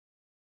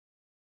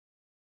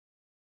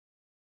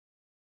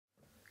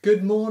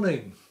Good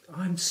morning.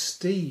 I'm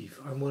Steve.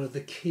 I'm one of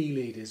the key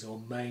leaders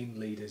or main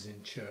leaders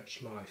in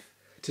church life.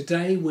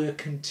 Today we're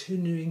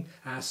continuing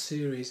our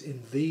series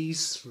in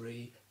these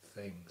three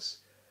things: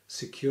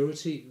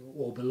 security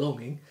or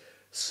belonging,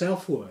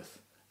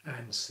 self-worth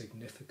and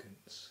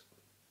significance.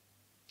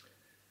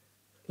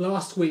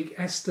 Last week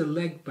Esther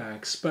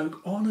Legbag spoke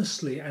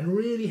honestly and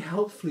really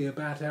helpfully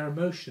about our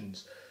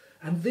emotions,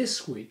 and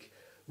this week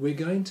we're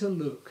going to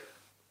look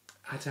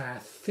at our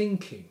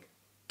thinking,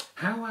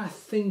 how our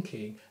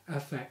thinking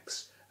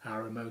affects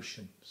our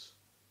emotions.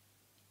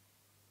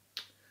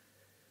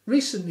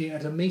 Recently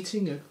at a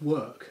meeting at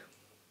work,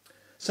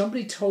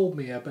 somebody told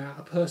me about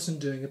a person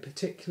doing a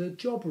particular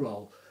job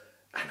role,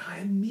 and I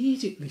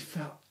immediately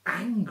felt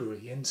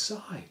angry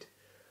inside.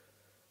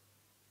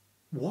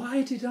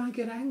 Why did I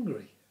get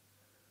angry?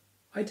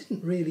 I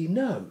didn't really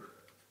know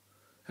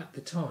at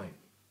the time,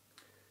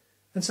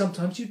 and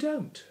sometimes you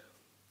don't.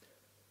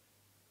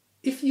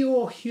 If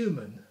you're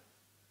human,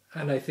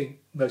 and I think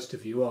most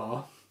of you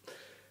are,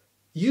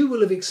 you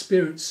will have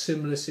experienced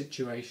similar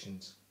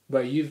situations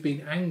where you've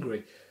been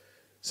angry.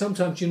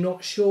 Sometimes you're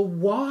not sure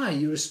why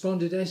you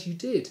responded as you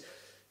did.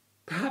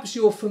 Perhaps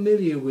you're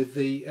familiar with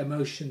the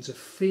emotions of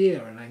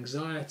fear and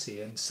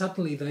anxiety, and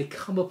suddenly they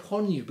come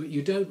upon you, but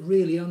you don't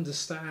really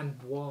understand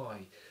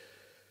why.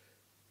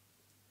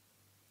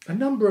 A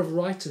number of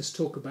writers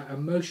talk about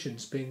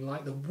emotions being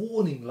like the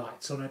warning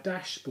lights on a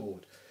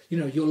dashboard. You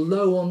know, you're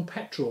low on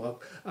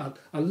petrol,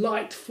 a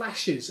light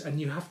flashes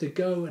and you have to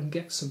go and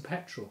get some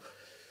petrol.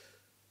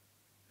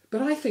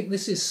 But I think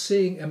this is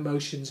seeing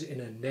emotions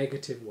in a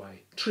negative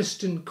way.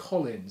 Tristan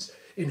Collins,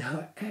 in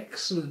her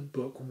excellent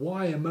book,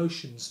 Why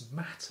Emotions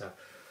Matter,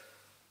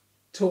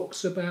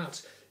 talks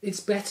about it's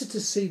better to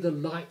see the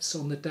lights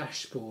on the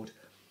dashboard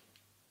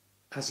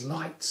as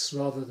lights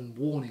rather than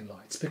warning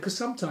lights, because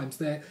sometimes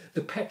the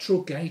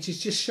petrol gauge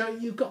is just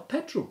showing you've got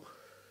petrol.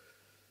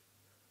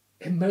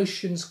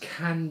 Emotions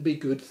can be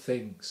good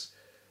things.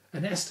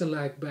 And Esther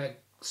Legbag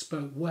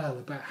spoke well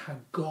about how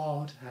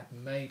God had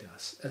made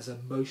us as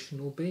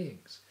emotional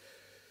beings.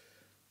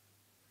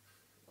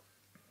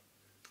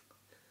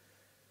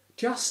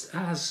 Just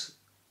as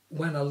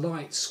when a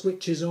light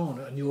switches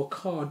on your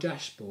car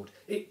dashboard,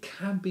 it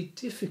can be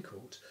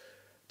difficult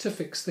to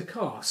fix the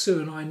car. Sue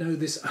and I know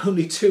this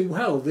only too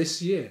well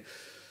this year.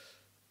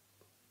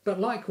 But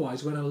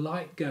likewise, when a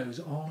light goes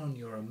on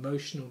your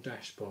emotional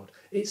dashboard,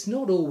 it's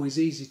not always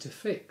easy to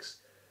fix.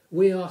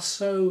 We are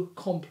so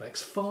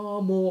complex,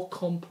 far more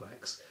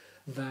complex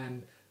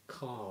than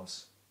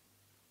cars.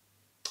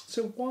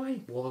 So why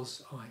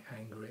was I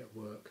angry at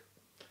work?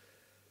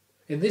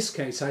 In this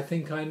case, I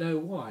think I know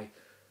why.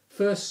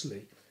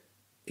 Firstly,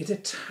 it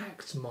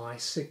attacked my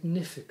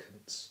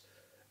significance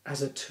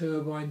as a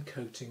turbine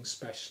coating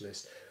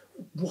specialist.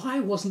 Why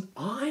wasn't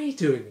I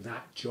doing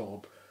that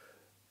job?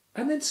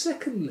 And then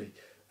secondly,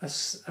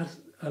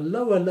 a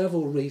lower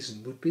level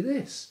reason would be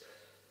this.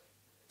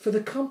 For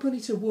the company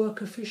to work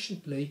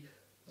efficiently,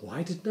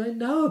 why didn't I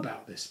know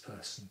about this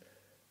person?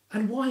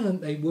 And why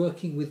aren't they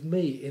working with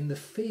me in the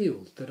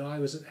field that I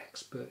was an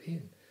expert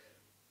in?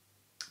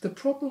 The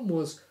problem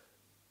was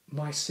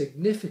my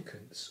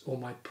significance or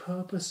my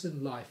purpose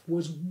in life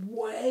was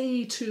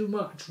way too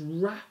much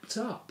wrapped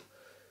up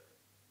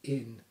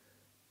in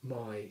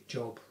my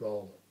job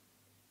role.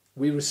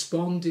 We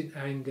respond in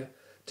anger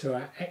to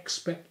our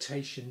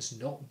expectations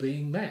not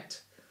being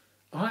met.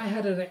 I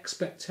had an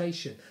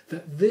expectation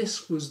that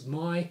this was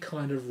my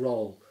kind of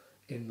role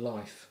in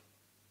life.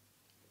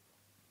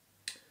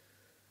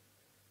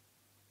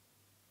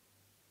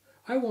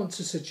 I want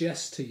to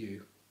suggest to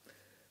you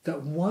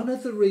that one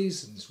of the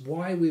reasons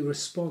why we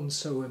respond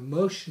so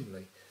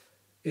emotionally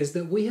is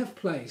that we have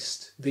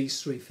placed these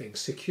three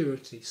things,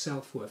 security,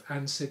 self-worth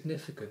and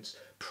significance,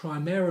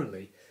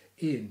 primarily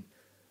in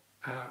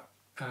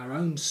our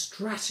own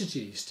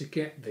strategies to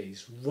get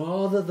these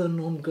rather than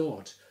on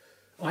God.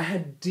 I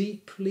had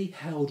deeply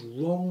held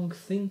wrong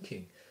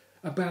thinking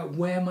about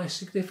where my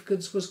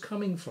significance was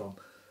coming from.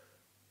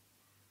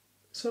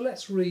 So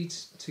let's read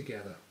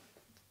together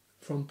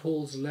from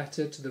Paul's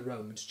letter to the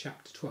Romans,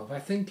 chapter 12. I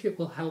think it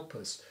will help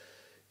us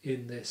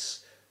in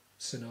this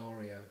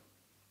scenario.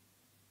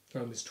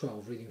 Romans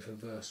 12, reading from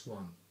verse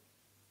 1.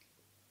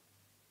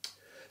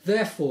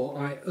 Therefore,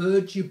 I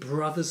urge you,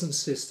 brothers and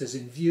sisters,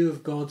 in view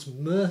of God's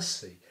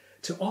mercy,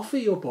 to offer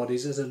your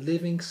bodies as a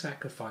living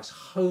sacrifice,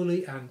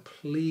 holy and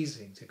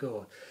pleasing to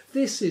God.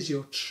 This is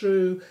your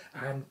true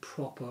and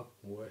proper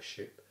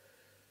worship.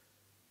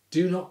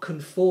 Do not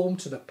conform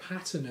to the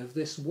pattern of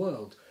this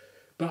world,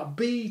 but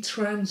be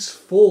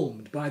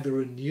transformed by the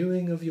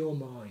renewing of your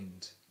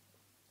mind.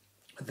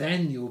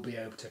 Then you'll be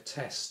able to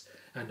test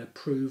and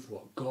approve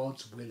what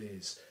God's will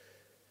is,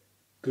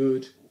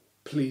 good,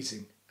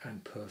 pleasing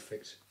and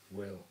perfect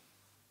will.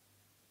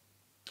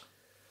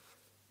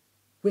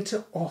 We're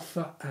to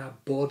offer our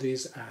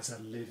bodies as a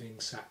living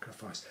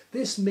sacrifice.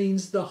 This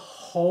means the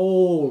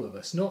whole of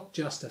us, not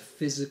just a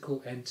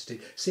physical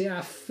entity. See,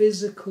 our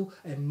physical,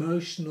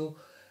 emotional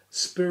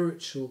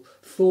spiritual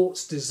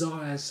thoughts,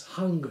 desires,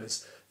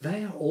 hungers,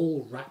 they are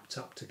all wrapped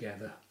up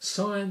together.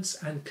 Science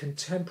and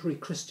contemporary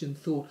Christian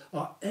thought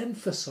are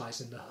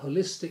emphasising the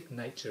holistic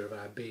nature of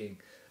our being.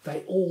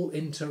 They all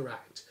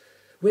interact.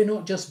 We're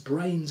not just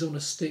brains on a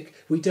stick.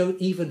 We don't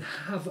even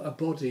have a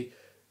body.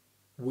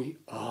 We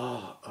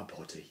are a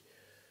body.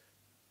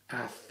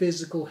 Our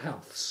physical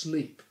health,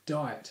 sleep,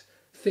 diet,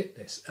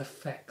 fitness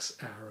affects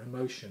our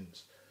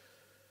emotions.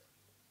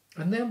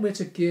 And then we're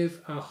to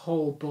give our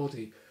whole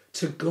body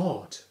to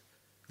God.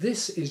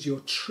 This is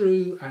your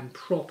true and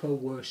proper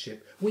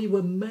worship. We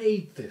were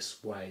made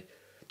this way.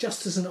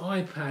 Just as an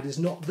iPad is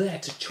not there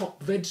to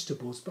chop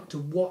vegetables but to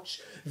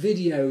watch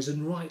videos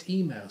and write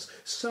emails,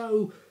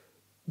 so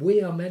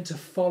we are meant to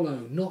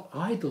follow not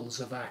idols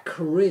of our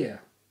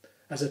career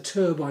as a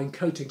turbine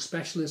coating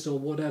specialist or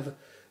whatever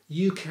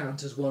you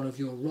count as one of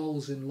your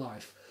roles in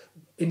life.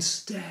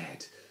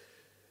 Instead,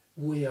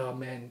 we are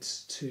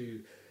meant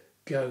to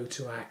go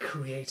to our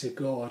Creator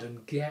God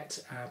and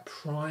get our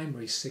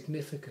primary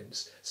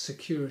significance,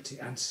 security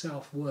and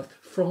self-worth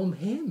from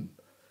Him,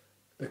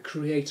 the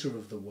Creator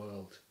of the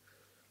world.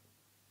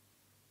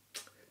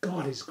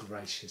 God is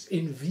gracious.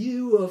 In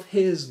view of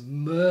His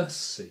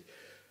mercy,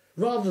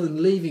 rather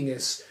than leaving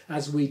us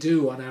as we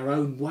do on our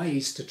own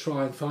ways to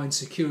try and find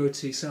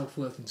security,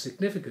 self-worth and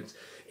significance,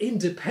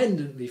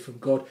 independently from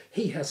God,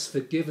 He has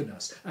forgiven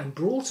us and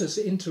brought us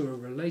into a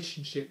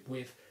relationship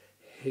with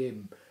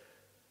Him,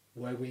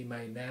 where we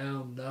may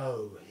now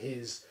know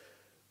His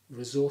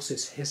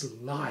resources, His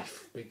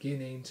life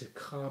beginning to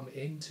come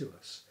into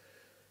us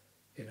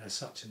in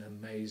such an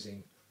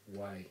amazing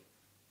way.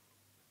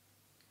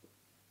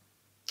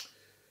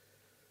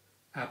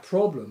 Our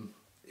problem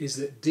is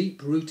that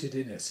deep rooted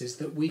in us is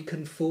that we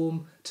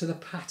conform to the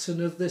pattern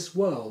of this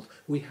world.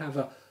 We have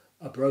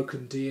a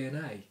broken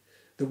DNA.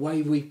 The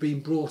way we've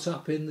been brought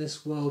up in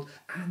this world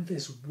and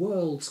this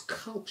world's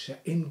culture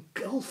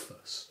engulf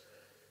us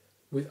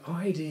with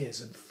ideas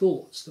and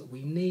thoughts that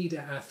we need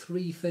our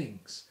three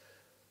things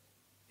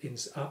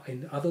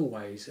in other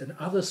ways and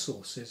other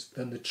sources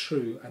than the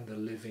true and the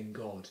living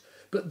God.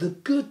 But the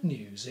good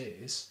news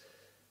is,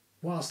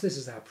 whilst this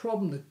is our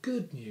problem, the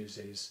good news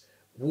is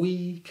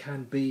we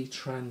can be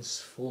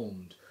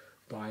transformed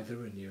by the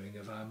renewing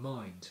of our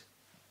mind.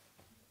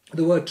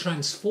 The word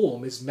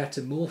transform is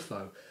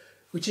metamorpho,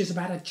 which is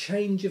about a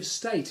change of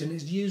state, and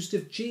is used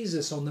of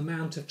Jesus on the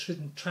Mount of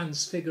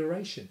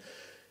Transfiguration,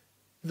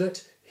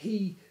 that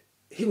he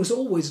was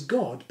always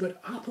God, but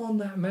up on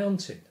that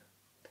mountain,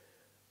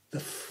 the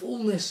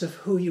fullness of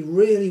who he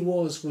really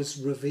was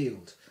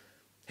revealed.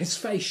 His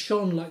face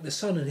shone like the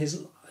sun, and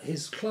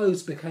his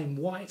clothes became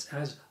white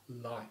as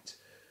light.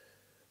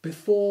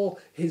 Before,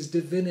 his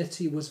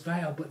divinity was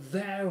veiled, but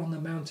there on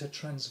the Mount of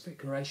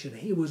Transfiguration,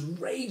 he was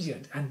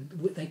radiant, and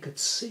they could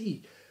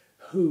see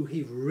who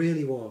he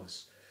really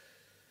was.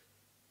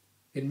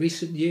 In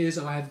recent years,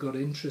 I have got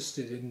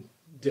interested in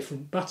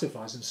different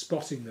butterflies, and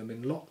spotting them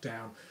in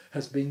lockdown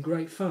has been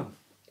great fun.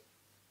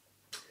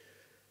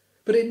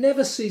 But it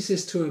never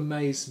ceases to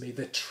amaze me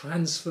the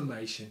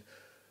transformation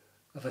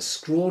of a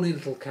scrawny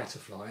little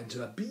caterpillar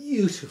into a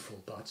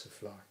beautiful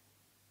butterfly.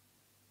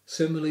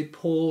 Similarly,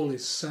 Paul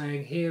is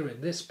saying here in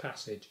this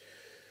passage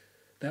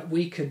that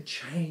we can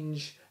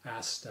change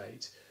our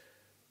state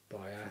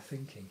by our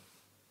thinking.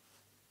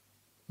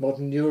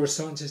 Modern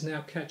neuroscience is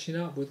now catching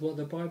up with what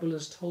the Bible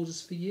has told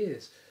us for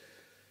years.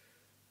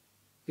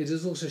 It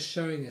is also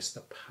showing us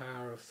the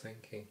power of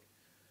thinking.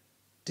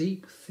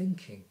 Deep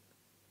thinking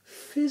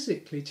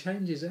physically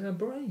changes our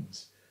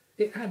brains.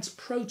 It adds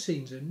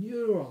proteins and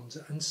neurons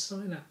and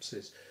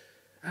synapses.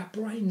 Our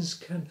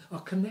brains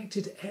are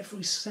connected to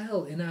every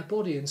cell in our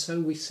body, and so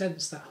we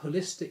sense that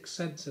holistic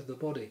sense of the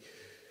body.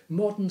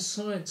 Modern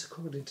science,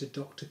 according to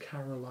Dr.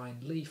 Caroline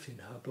Leaf in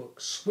her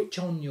book Switch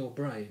On Your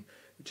Brain,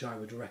 which I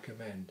would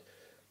recommend,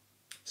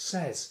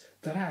 says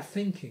that our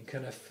thinking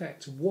can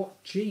affect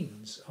what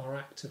genes are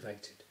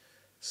activated.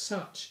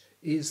 Such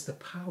is the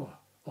power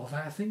of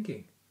our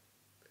thinking.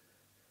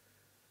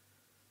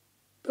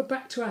 But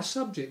back to our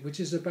subject, which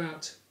is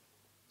about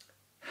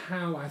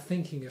how our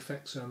thinking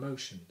affects our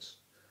emotions.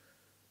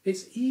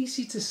 It's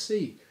easy to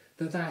see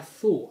that our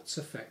thoughts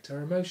affect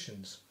our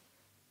emotions.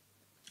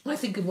 I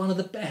think of one of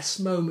the best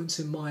moments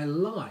in my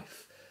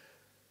life,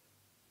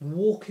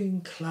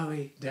 walking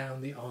Chloe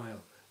down the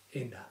aisle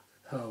in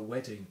her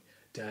wedding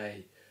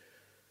day.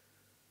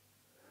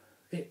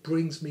 It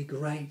brings me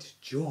great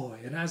joy,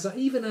 and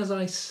even as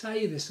I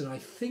say this and I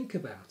think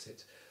about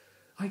it,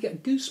 I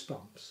get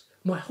goosebumps.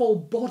 My whole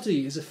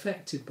body is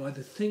affected by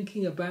the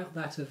thinking about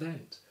that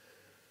event.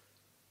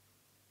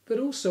 But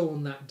also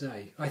on that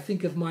day, I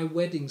think of my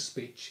wedding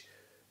speech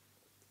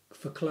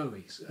for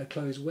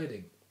Chloe's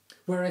wedding,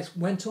 where I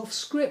went off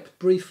script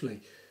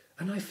briefly,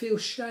 and I feel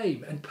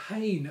shame and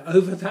pain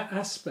over that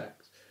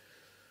aspect.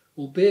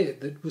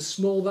 Albeit that was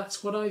small,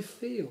 that's what I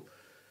feel.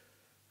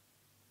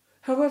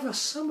 However,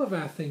 some of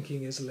our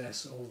thinking is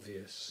less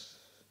obvious.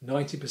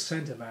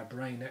 90% of our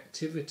brain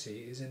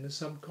activity is in the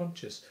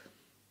subconscious.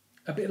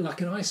 A bit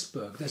like an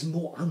iceberg, there's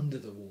more under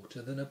the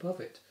water than above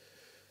it.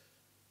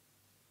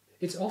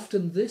 It's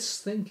often this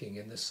thinking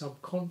in the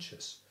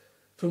subconscious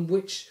from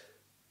which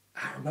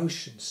our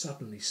emotions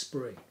suddenly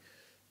spring.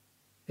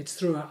 It's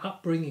through our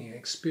upbringing and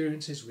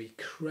experiences we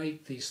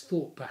create these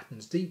thought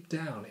patterns deep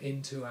down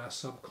into our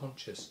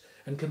subconscious,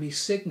 and can be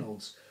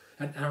signals,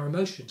 and our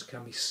emotions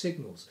can be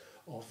signals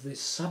of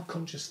this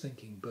subconscious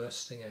thinking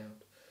bursting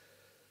out.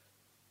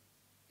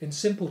 In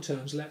simple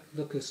terms,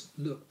 let's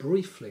look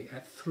briefly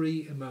at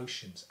three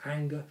emotions: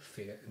 anger,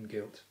 fear and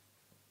guilt.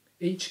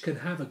 Each can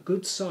have a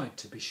good side,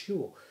 to be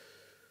sure,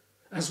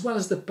 as well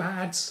as the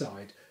bad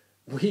side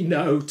we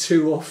know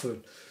too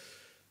often.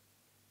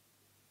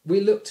 We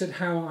looked at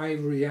how I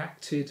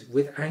reacted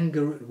with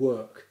anger at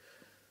work,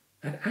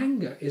 and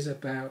anger is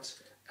about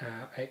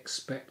our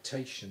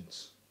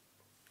expectations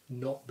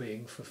not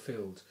being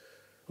fulfilled,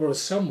 or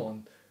as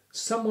someone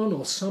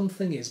or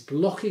something is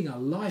blocking a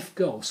life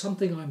goal,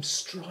 something I'm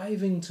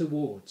striving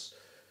towards.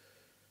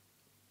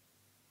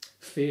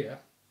 Fear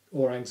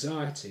or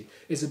anxiety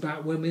is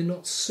about when we're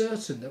not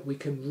certain that we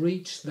can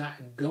reach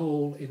that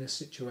goal in a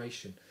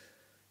situation.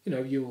 You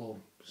know, you're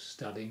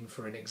studying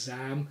for an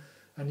exam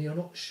and you're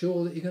not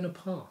sure that you're going to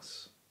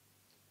pass.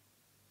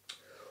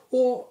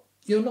 Or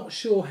you're not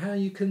sure how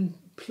you can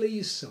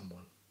please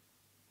someone.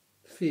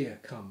 Fear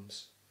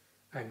comes,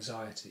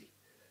 anxiety.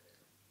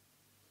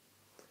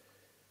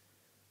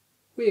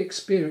 We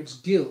experience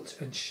guilt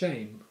and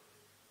shame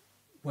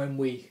when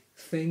we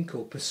think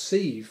or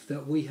perceive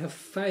that we have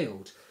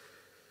failed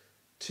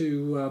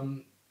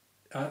to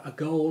a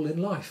goal in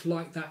life,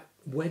 like that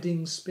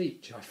wedding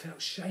speech. I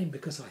felt shame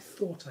because I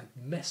thought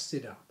I'd messed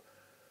it up.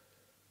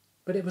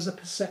 But it was a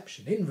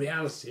perception. In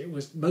reality,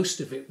 most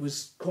of it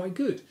was quite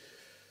good.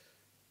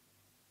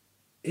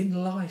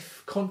 In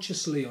life,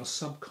 consciously or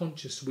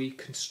subconscious, we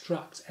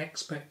construct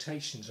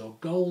expectations or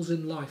goals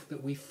in life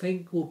that we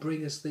think will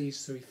bring us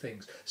these three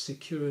things: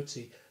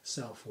 security,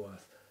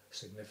 self-worth,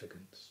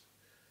 significance.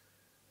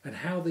 And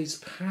how these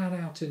pan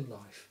out in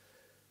life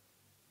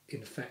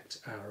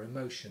infect our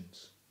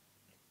emotions.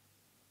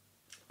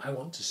 I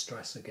want to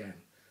stress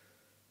again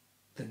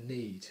the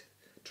need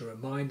to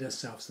remind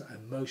ourselves that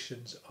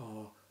emotions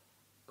are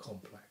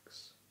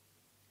complex.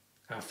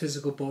 Our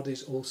physical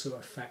bodies also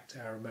affect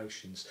our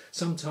emotions.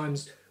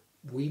 Sometimes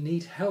we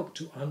need help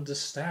to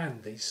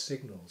understand these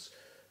signals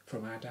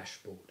from our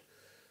dashboard.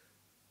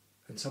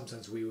 And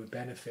sometimes we would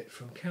benefit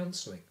from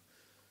counselling.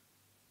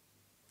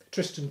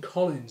 Tristan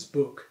Collins'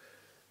 book,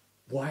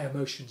 Why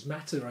Emotions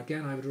Matter,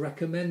 again, I would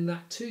recommend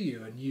that to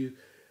you, and you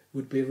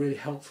would be a really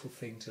helpful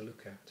thing to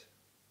look at.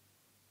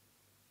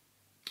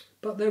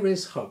 But there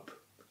is hope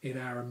in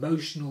our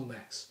emotional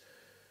mess.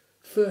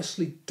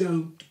 Firstly,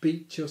 don't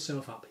beat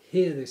yourself up.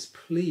 Hear this,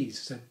 please.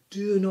 So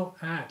do not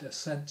add a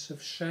sense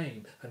of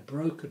shame and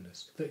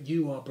brokenness that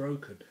you are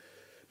broken,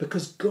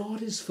 because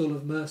God is full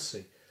of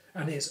mercy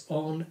and is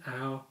on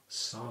our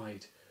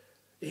side.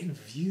 In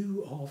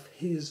view of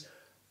his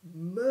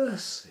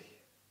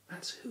mercy,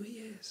 that's who he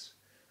is.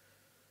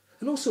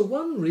 And also,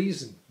 one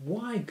reason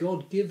why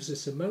God gives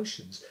us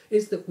emotions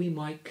is that we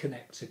might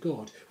connect to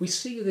God. We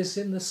see this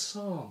in the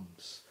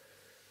Psalms.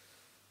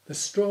 The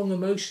strong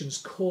emotions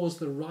cause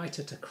the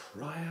writer to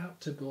cry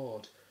out to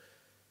God.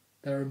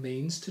 They're a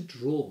means to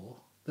draw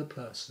the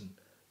person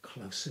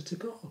closer to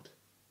God,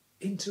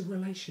 into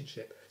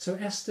relationship. So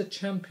Esther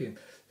Champion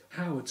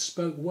Howard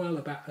spoke well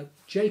about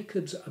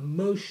Jacob's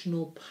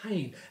emotional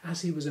pain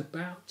as he was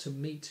about to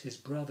meet his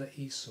brother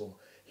Esau.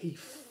 He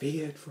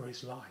feared for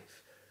his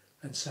life,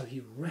 and so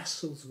he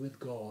wrestles with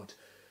God,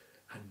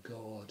 and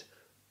God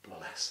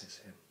blesses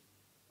him.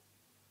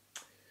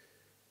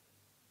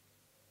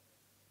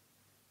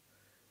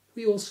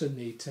 We also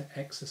need to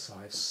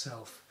exercise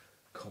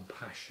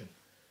self-compassion.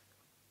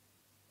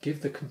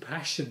 Give the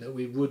compassion that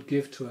we would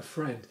give to a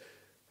friend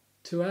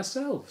to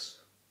ourselves.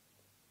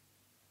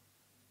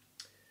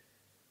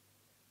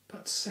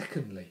 But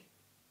secondly,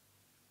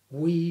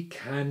 we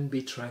can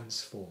be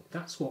transformed.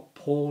 That's what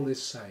Paul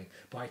is saying.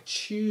 By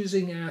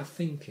choosing our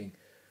thinking.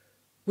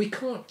 We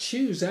can't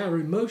choose our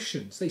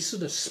emotions. They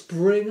sort of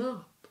spring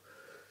up.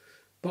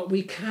 But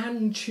we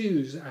can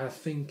choose our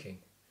thinking.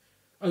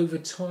 Over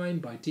time,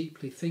 by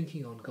deeply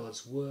thinking on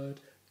God's word,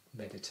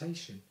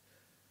 meditation,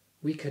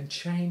 we can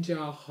change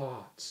our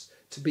hearts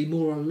to be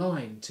more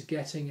aligned to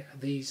getting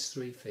these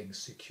three things: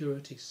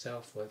 security,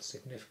 self-worth,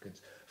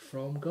 significance,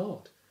 from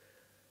God.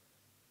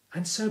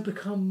 And so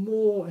become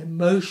more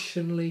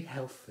emotionally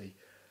healthy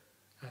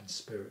and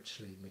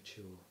spiritually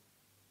mature.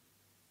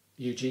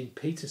 Eugene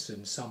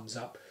Peterson sums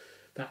up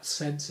that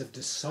sense of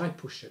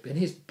discipleship in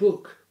his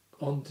book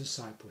on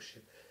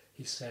discipleship.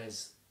 He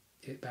says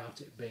about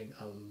it being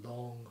a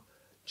long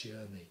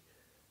journey,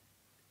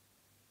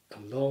 a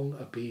long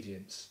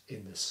obedience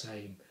in the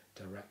same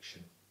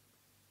direction.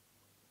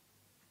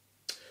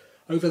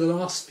 Over the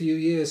last few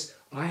years,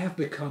 I have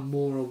become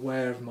more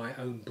aware of my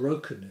own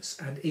brokenness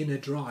and inner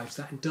drives,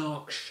 that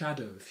dark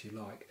shadow, if you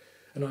like,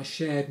 and I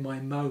shared my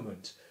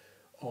moment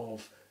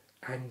of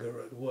anger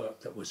at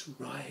work that was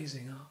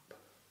rising up.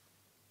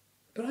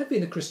 But I've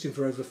been a Christian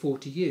for over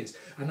 40 years,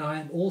 and I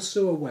am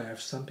also aware of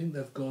something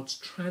of God's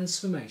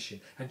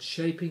transformation and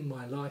shaping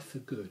my life for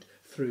good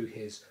through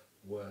his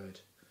word.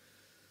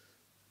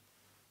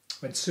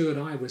 When Sue and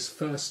I was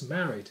first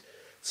married,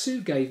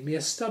 Sue gave me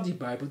a study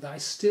Bible that I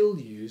still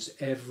use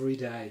every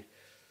day.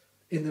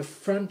 In the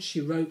front she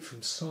wrote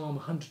from Psalm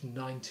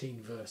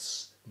 119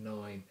 verse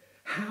 9,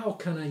 "How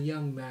can a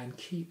young man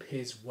keep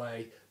his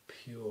way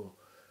pure?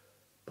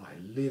 By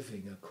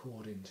living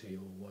according to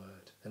your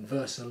word." And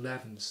verse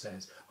 11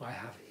 says, "I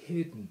have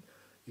hidden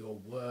your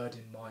word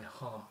in my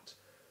heart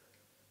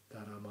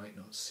that I might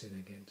not sin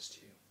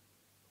against you."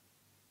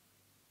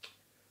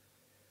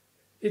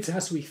 It's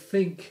as we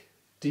think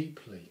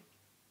deeply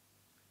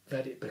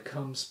that it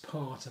becomes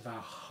part of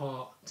our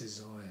heart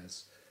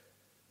desires.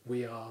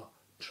 We are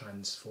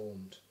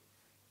transformed.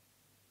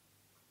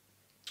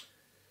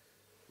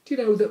 Do you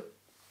know that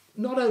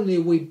not only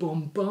are we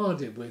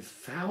bombarded with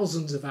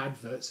thousands of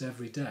adverts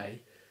every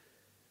day,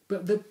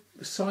 but the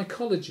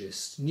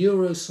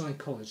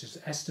neuropsychologists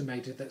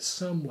estimated that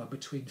somewhere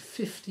between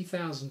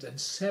 50,000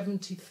 and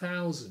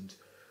 70,000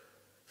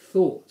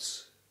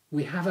 thoughts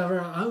we have of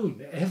our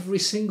own every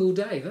single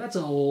day. That's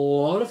a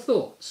lot of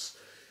thoughts.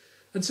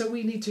 And so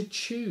we need to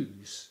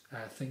choose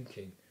our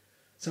thinking.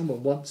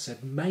 Someone once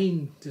said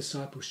main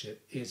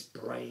discipleship is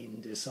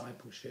brain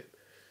discipleship.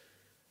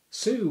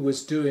 Sue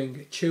was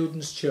doing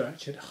children's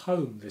church at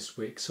home this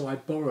week, so I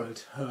borrowed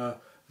her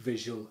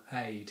visual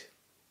aid.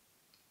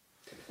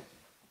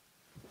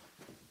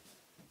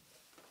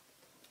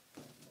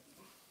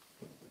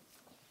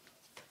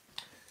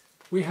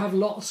 We have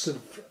lots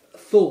of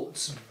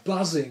thoughts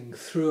buzzing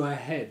through our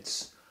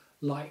heads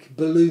like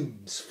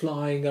balloons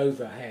flying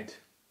overhead.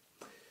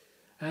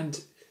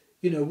 And,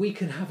 we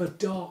can have a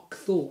dark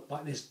thought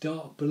like this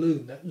dark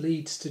balloon that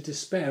leads to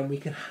despair, and we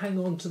can hang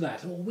on to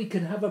that. Or we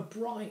can have a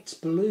bright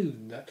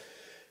balloon that,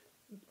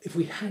 if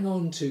we hang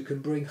on to,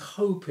 can bring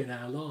hope in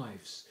our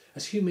lives.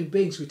 As human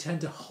beings, we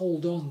tend to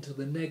hold on to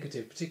the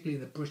negative, particularly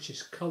in the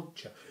British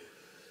culture.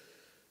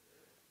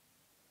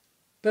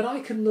 But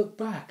I can look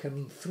back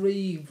on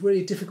 3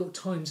 really difficult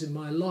times in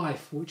my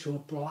life which were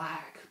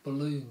black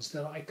balloons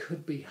that I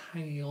could be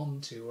hanging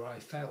on to, where I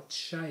felt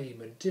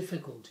shame and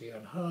difficulty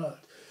and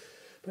hurt.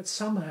 But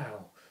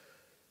somehow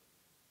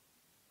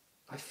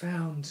I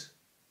found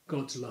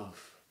God's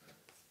love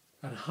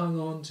and hung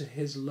on to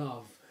his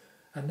love.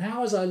 And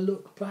now as I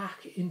look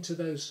back into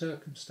those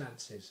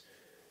circumstances,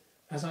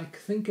 as I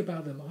think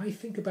about them, I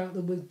think about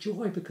them with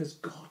joy because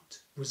God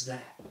was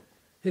there.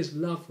 His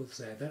love was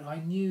there, that I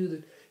knew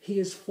that he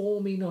is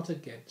for me, not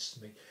against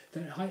me,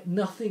 that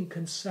nothing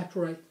can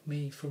separate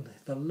me from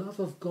the love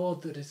of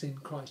God that is in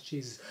Christ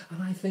Jesus.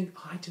 And I think,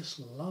 I just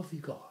love you,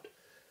 God.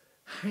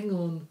 Hang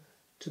on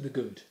to the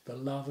good, the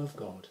love of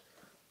God.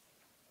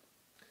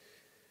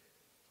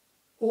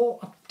 Or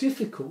a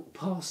difficult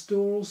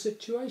pastoral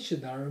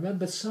situation. I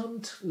remember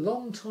some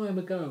long time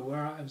ago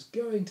where I was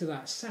going to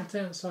that, sat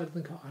outside of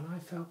the car, and I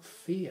felt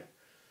fear.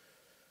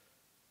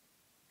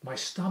 My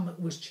stomach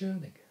was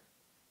churning.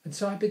 And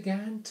so I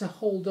began to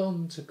hold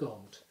on to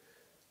God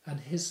and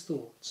his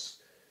thoughts.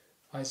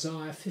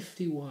 Isaiah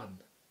 41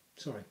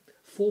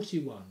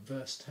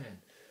 verse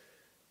 10.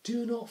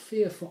 "Do not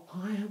fear, for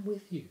I am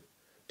with you.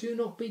 Do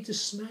not be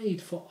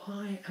dismayed, for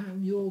I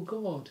am your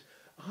God.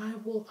 I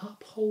will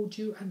uphold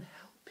you and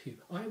help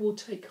you. I will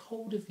take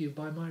hold of you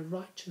by my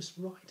righteous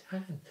right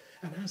hand."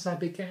 And as I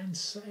began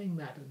saying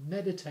that and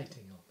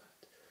meditating on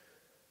that,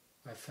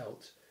 I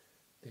felt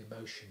the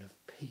emotion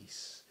of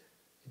peace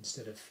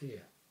instead of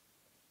fear.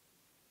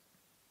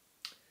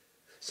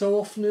 So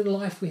often in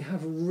life we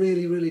have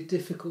really, really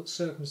difficult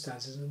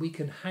circumstances, and we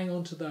can hang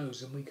on to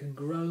those and we can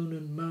groan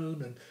and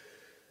moan,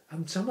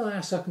 and some of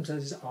our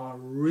circumstances are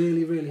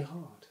really, really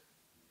hard.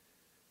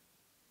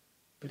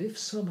 But if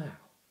somehow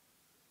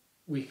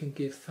we can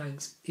give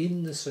thanks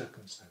in the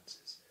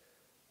circumstances,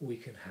 we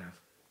can have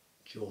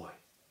joy.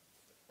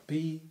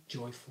 Be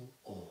joyful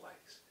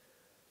always.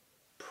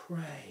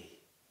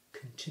 Pray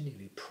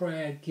continually.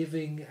 Prayer,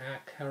 giving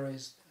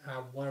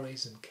our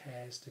worries and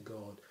cares to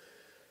God.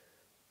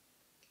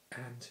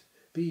 And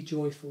be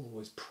joyful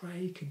always.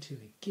 Pray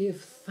continually.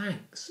 Give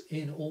thanks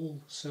in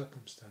all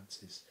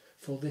circumstances,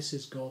 for this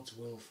is God's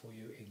will for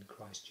you in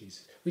Christ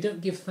Jesus. We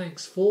don't give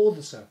thanks for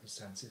the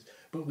circumstances,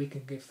 but we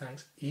can give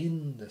thanks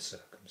in the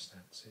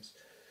circumstances.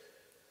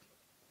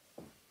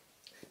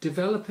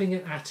 Developing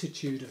an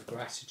attitude of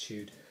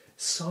gratitude,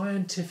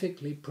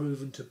 scientifically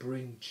proven to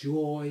bring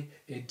joy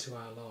into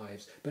our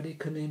lives, but it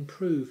can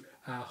improve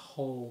our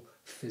whole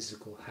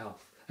physical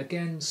health.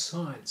 Again,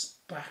 science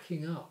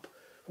backing up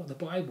what the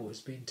Bible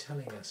has been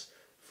telling us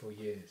for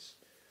years.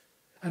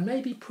 And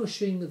maybe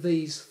pushing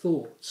these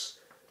thoughts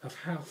of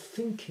how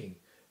thinking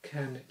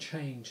can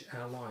change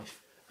our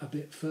life a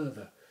bit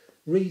further.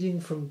 Reading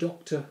from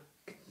Dr.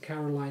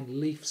 Caroline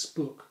Leaf's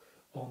book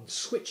on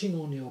switching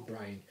on your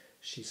brain,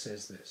 she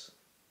says this.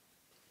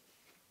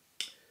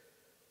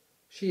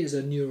 She is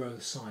a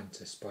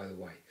neuroscientist, by the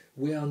way.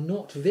 "We are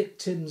not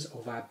victims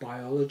of our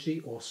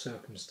biology or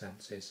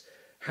circumstances.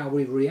 How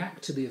we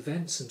react to the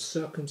events and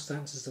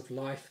circumstances of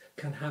life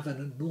can have an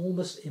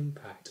enormous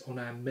impact on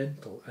our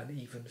mental and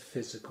even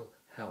physical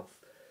health.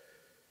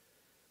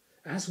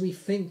 As we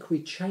think,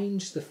 we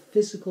change the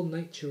physical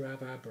nature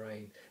of our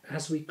brain.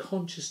 As we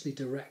consciously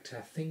direct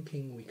our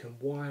thinking, we can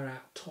wire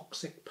out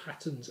toxic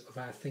patterns of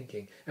our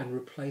thinking and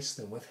replace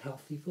them with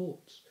healthy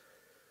thoughts.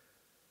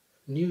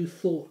 New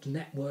thought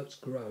networks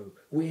grow.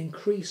 We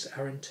increase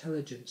our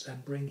intelligence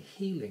and bring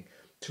healing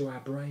to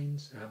our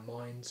brains, our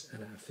minds,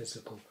 and our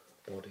physical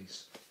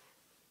bodies.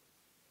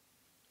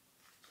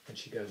 And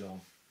she goes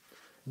on.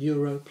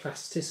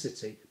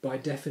 Neuroplasticity, by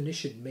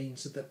definition,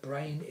 means that the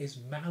brain is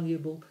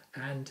malleable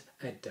and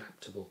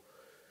adaptable,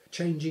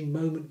 changing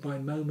moment by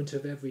moment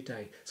of every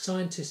day.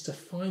 Scientists are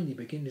finally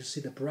beginning to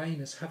see the brain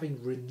as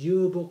having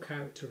renewable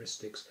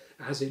characteristics,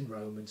 as in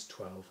Romans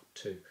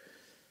 12:2.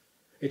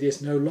 It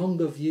is no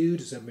longer viewed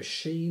as a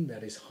machine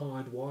that is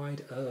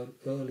hardwired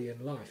early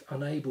in life,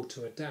 unable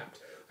to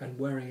adapt and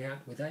wearing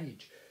out with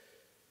age.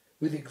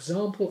 With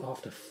example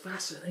after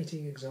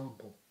fascinating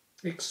example,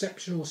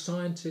 exceptional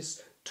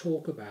scientists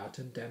talk about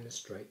and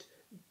demonstrate,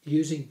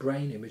 using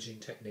brain imaging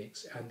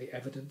techniques and the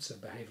evidence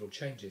of behavioural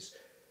changes,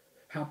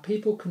 how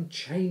people can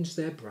change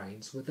their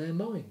brains with their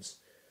minds.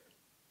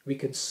 We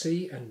can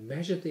see and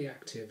measure the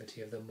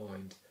activity of the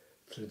mind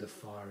through the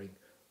firing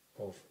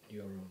of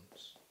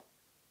neurons.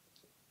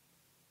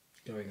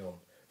 Going on,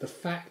 the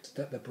fact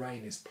that the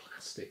brain is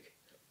plastic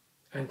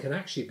and can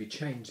actually be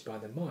changed by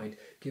the mind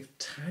gives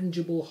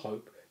tangible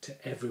hope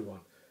to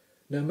everyone,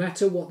 no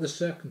matter what the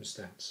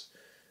circumstance.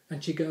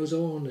 And she goes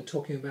on and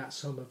talking about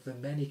some of the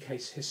many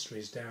case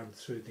histories down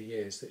through the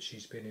years that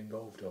she's been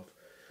involved of.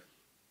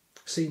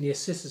 Senior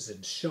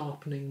citizens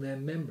sharpening their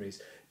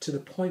memories to the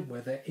point where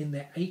they're in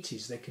their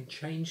 80s, they can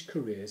change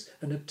careers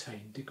and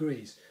obtain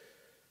degrees.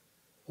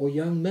 Or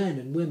young men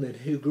and women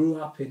who grew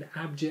up in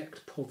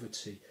abject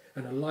poverty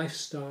and a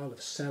lifestyle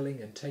of selling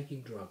and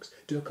taking drugs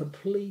do a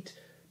complete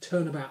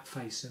turnabout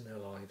face in their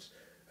lives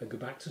and go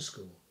back to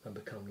school and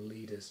become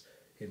leaders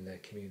in their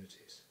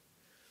communities.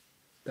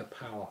 The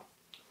power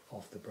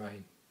of the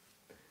brain.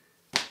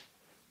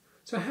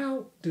 So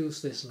how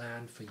does this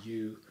land for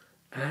you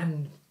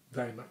and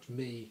very much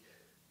me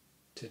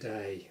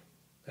today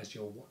as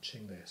you're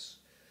watching this?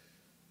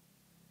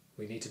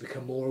 We need to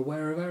become more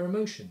aware of our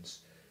emotions,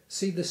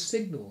 see the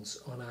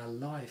signals on our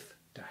life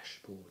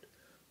dashboard.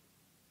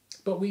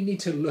 But we need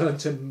to learn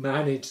to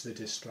manage the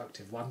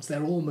destructive ones.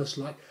 They're almost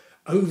like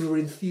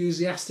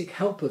over-enthusiastic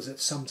helpers that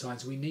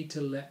sometimes we need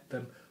to let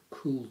them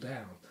cool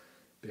down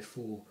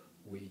before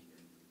we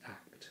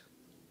act.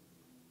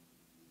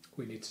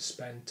 We need to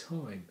spend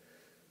time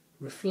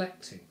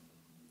reflecting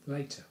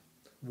later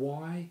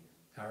why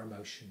our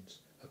emotions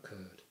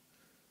occurred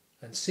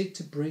and seek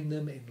to bring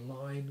them in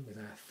line with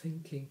our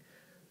thinking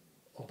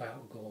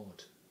about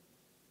God.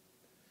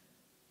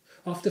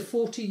 After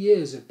 40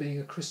 years of being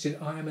a Christian,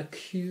 I am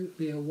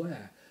acutely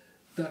aware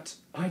that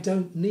I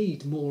don't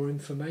need more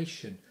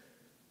information,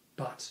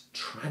 but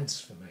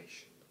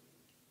transformation.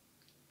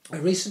 I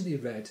recently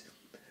read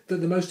that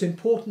the most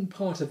important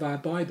part of our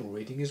Bible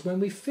reading is when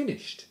we've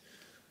finished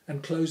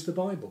and closed the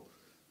Bible.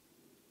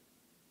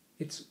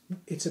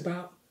 It's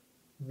about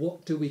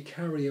what do we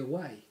carry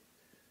away?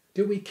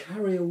 Do we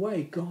carry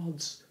away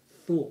God's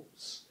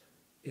thoughts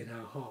in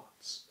our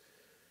hearts?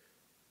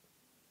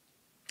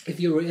 If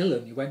you were ill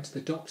and you went to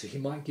the doctor, he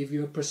might give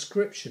you a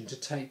prescription to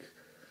take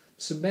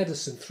some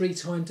medicine 3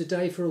 times a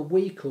day for a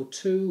week or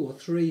 2 or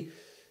 3.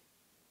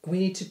 We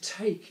need to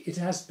take it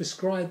as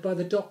prescribed by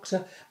the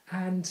doctor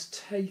and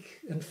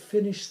take and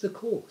finish the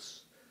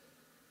course.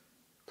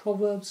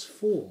 Proverbs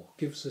 4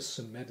 gives us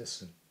some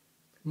medicine.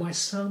 My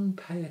son,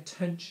 pay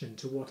attention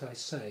to what I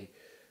say.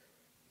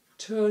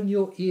 Turn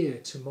your ear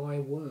to my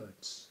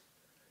words.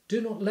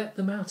 Do not let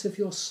them out of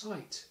your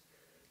sight.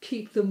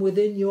 Keep them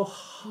within your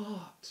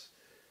heart.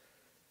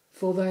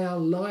 For they are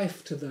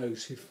life to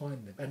those who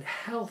find them and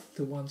health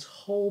to one's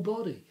whole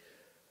body.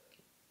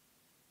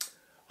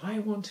 I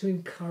want to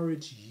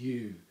encourage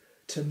you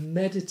to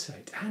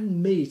meditate,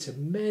 and me to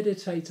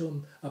meditate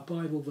on a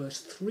Bible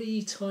verse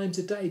 3 times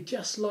a day,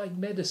 just like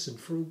medicine,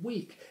 for a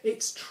week.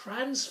 It's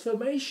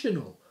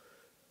transformational.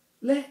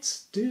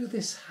 Let's do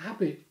this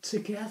habit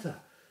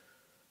together.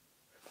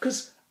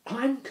 Because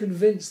I'm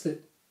convinced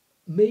that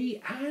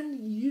me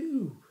and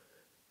you,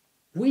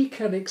 we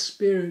can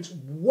experience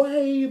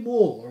way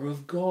more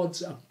of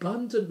God's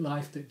abundant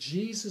life that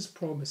Jesus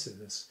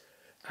promises us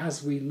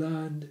as we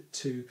learn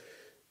to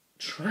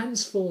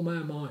transform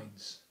our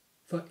minds.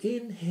 For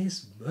in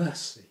his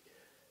mercy,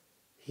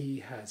 he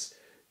has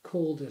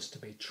called us to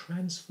be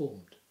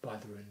transformed by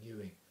the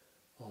renewing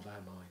of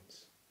our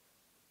minds.